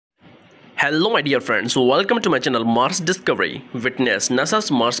Hello my dear friends, welcome to my channel Mars Discovery. Witness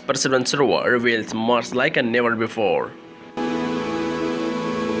NASA's Mars Perseverance rover reveals Mars like never before.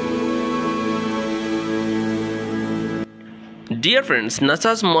 Dear friends,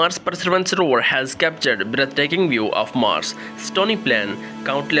 NASA's Mars Perseverance rover has captured a breathtaking view of Mars' stony plain.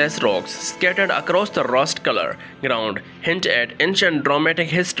 Countless rocks scattered across the rust-colored ground hint at ancient dramatic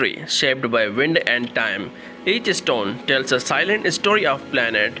history shaped by wind and time. Each stone tells a silent story of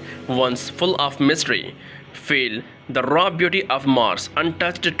planet once full of mystery. Feel the raw beauty of Mars'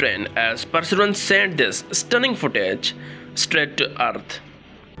 untouched terrain as Perseverance sent this stunning footage straight to Earth.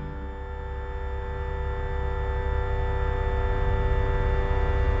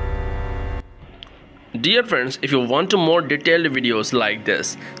 Dear friends, if you want more detailed videos like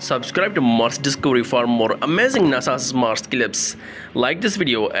this, subscribe to Mars Discovery for more amazing NASA's Mars clips. Like this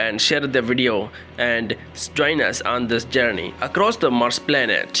video and share the video and join us on this journey across the Mars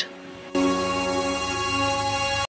planet.